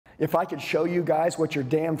If I could show you guys what your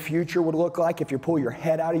damn future would look like if you pull your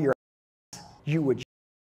head out of your ass, you would.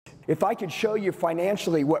 If I could show you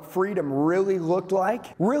financially what freedom really looked like,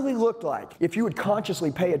 if you would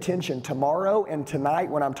consciously pay attention tomorrow and tonight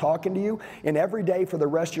when I'm talking to you, and every day for the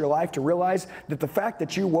rest of your life to realize that the fact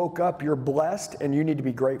that you woke up, you're blessed and you need to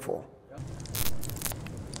be grateful.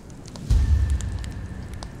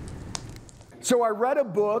 So I read a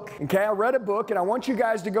book, and I want you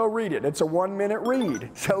guys to go read it. It's a 1-minute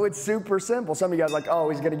read, so it's super simple. Some of you guys are like, oh,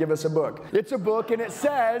 he's going to give us a book. It's a book, and it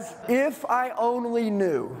says, If I Only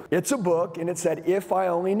Knew. It's a book, and it said, If I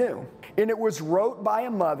Only Knew. And it was wrote by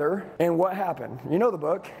a mother, and what happened? You know the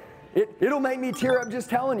book. It'll make me tear up just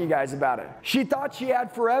telling you guys about it. She thought she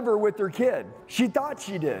had forever with her kid. She thought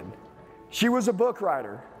she did. She was a book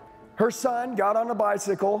writer. Her son got on a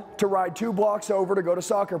bicycle to ride 2 blocks over to go to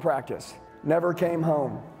soccer practice. Never came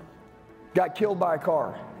home. Got killed by a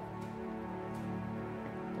car.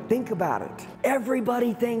 Think about it.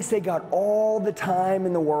 Everybody thinks they got all the time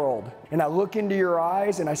in the world. And I look into your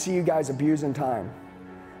eyes and I see you guys abusing time.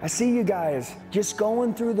 I see you guys just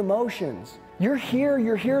going through the motions. You're here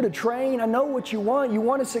to train. I know what you want. You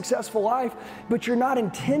want a successful life, but you're not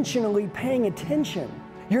intentionally paying attention.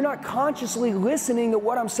 You're not consciously listening to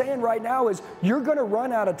what I'm saying right now is you're going to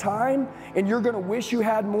run out of time and you're going to wish you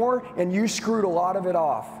had more and you screwed a lot of it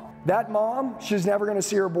off. That mom, she's never going to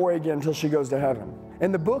see her boy again until she goes to heaven.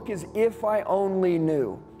 And the book is If I Only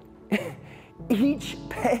Knew. Each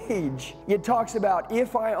page, it talks about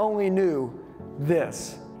if I only knew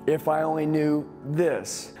this. If I only knew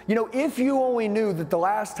this. You know, if you only knew that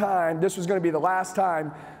this was going to be the last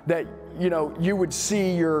time that, you would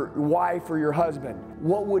see your wife or your husband,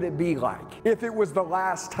 what would it be like? If it was the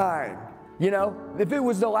last time, if it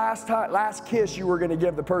was the last kiss you were going to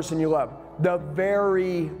give the person you love, the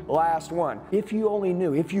very last one. If you only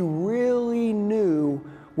knew, if you really knew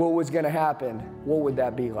what was going to happen, what would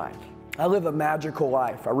that be like? I live a magical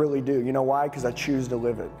life. I really do. You know why? Because I choose to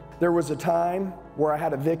live it. There was a time where I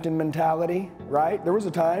had a victim mentality, right? There was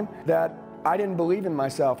a time that I didn't believe in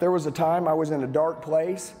myself. There was a time I was in a dark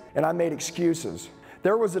place and I made excuses.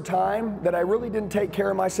 There was a time that I really didn't take care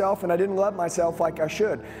of myself and I didn't love myself like I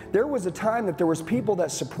should. There was a time that there was people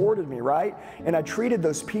that supported me, right? And I treated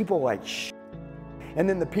those people like shit. And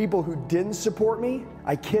then the people who didn't support me,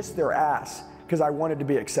 I kissed their ass because I wanted to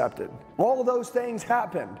be accepted. All of those things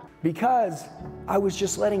happened because I was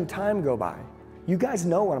just letting time go by. You guys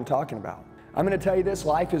know what I'm talking about. I'm going to tell you this,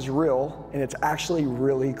 life is real and it's actually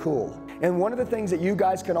really cool. And one of the things that you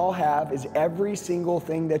guys can all have is every single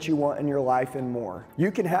thing that you want in your life and more.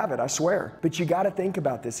 You can have it, I swear. But you got to think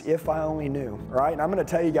about this, if I only knew, all right? And I'm going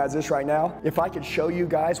to tell you guys this right now. If I could show you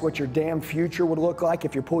guys what your damn future would look like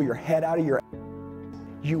if you pull your head out of your ass,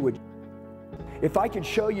 you would. If I could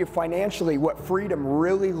show you financially what freedom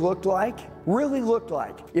really looked like,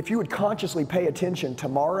 if you would consciously pay attention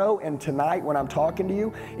tomorrow and tonight when I'm talking to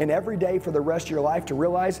you, and every day for the rest of your life to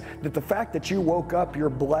realize that the fact that you woke up, you're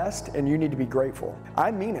blessed and you need to be grateful. I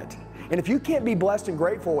mean it. And if you can't be blessed and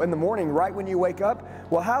grateful in the morning right when you wake up,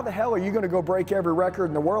 well, how the hell are you going to go break every record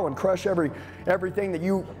in the world and crush everything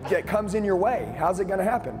that comes in your way? How's it going to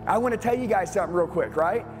happen? I want to tell you guys something real quick,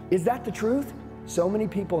 right? Is that the truth? So many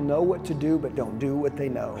people know what to do but don't do what they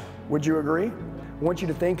know. Would you agree? I want you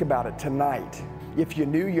to think about it tonight. If you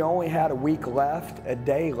knew you only had a week left, a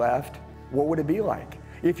day left, what would it be like?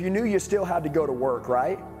 If you knew you still had to go to work,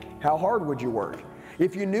 right? How hard would you work?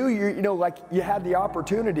 If you knew you had the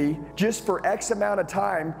opportunity just for X amount of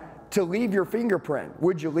time to leave your fingerprint,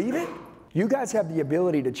 would you leave it? You guys have the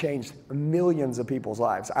ability to change millions of people's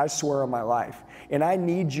lives. I swear on my life. And I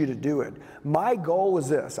need you to do it. My goal is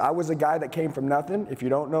this. I was a guy that came from nothing. If you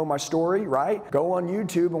don't know my story, right? Go on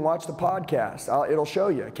YouTube and watch the podcast. It'll show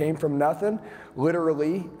you. Came from nothing,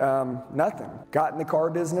 literally nothing. Got in the car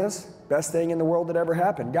business. Best thing in the world that ever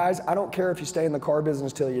happened. Guys, I don't care if you stay in the car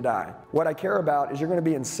business till you die. What I care about is you're going to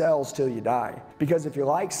be in sales till you die. Because if you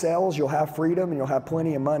like sales, you'll have freedom and you'll have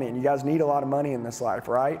plenty of money. And you guys need a lot of money in this life,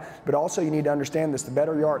 right? But also you need to understand this. The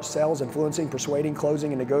better you are at sales, influencing, persuading,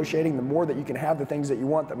 closing, and negotiating, the more that you can have the things that you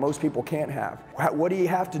want that most people can't have. What do you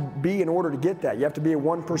have to be in order to get that? You have to be a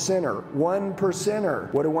 1%er. 1%er.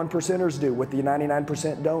 What do 1%ers do? What the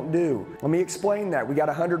 99% don't do. Let me explain that. We got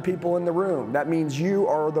 100 people in the room. That means you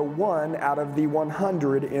are the one out of the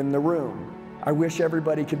 100 in the room. I wish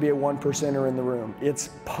everybody could be a 1%er in the room. It's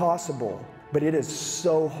possible, but it is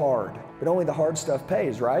so hard. But only the hard stuff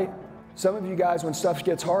pays, right? Some of you guys, when stuff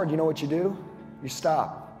gets hard, you know what you do? You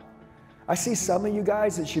stop. I see some of you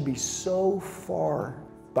guys that should be so far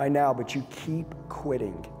by now, but you keep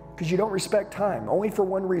quitting. Because you don't respect time. Only for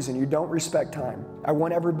one reason, you don't respect time. I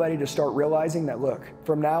want everybody to start realizing that, look,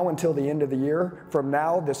 from now until the end of the year, from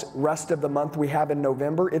now, this rest of the month we have in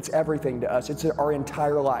November, it's everything to us. It's our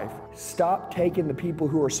entire life. Stop taking the people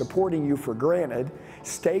who are supporting you for granted.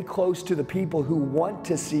 Stay close to the people who want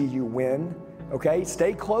to see you win, okay?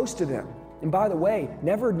 Stay close to them. And by the way,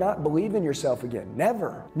 never not believe in yourself again.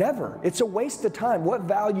 Never, never. It's a waste of time. What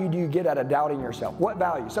value do you get out of doubting yourself? What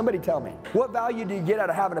value? Somebody tell me. What value do you get out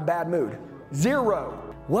of having a bad mood? Zero.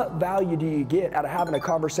 What value do you get out of having a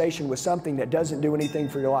conversation with something that doesn't do anything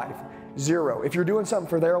for your life? Zero. If you're doing something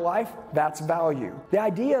for their life, that's value. The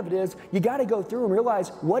idea of it is you got to go through and realize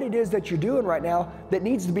what it is that you're doing right now that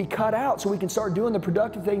needs to be cut out so we can start doing the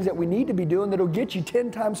productive things that we need to be doing that'll get you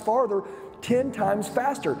 10 times farther, 10 times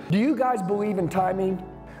faster. Do you guys believe in timing?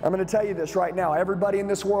 I'm going to tell you this right now. Everybody in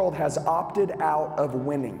this world has opted out of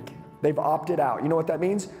winning. They've opted out. You know what that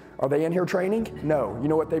means? Are they in here training? No. You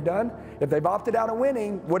know what they've done? If they've opted out of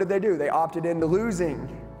winning, what did they do? They opted into losing.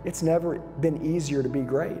 It's never been easier to be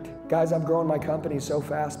great. Guys, I've grown my company so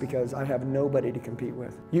fast because I have nobody to compete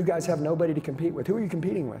with. You guys have nobody to compete with. Who are you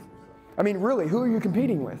competing with? I mean, really, who are you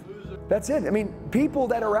competing with? That's it. I mean, people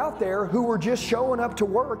that are out there who are just showing up to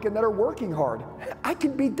work and that are working hard. I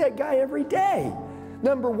can beat that guy every day.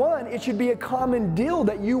 Number one, it should be a common deal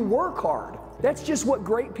that you work hard. That's just what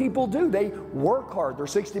great people do. They work hard. They're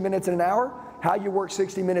 60 minutes in an hour. How you work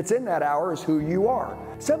 60 minutes in that hour is who you are.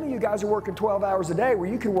 Some of you guys are working 12 hours a day where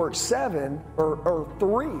you can work 7 or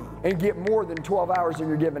 3 and get more than 12 hours that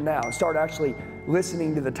you're given now and start actually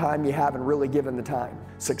listening to the time you have and really giving the time.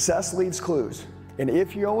 Success leaves clues. And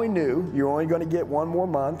if you only knew you're only going to get one more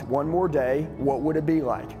month, one more day, what would it be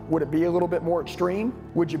like? Would it be a little bit more extreme?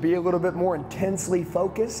 Would you be a little bit more intensely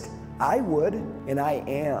focused? I would, and I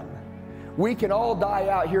am. We can all die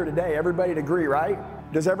out here today. Everybody'd agree, right?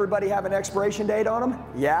 Does everybody have an expiration date on them?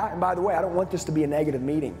 Yeah, and by the way, I don't want this to be a negative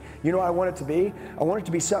meeting. You know what I want it to be? I want it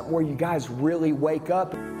to be something where you guys really wake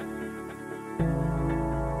up.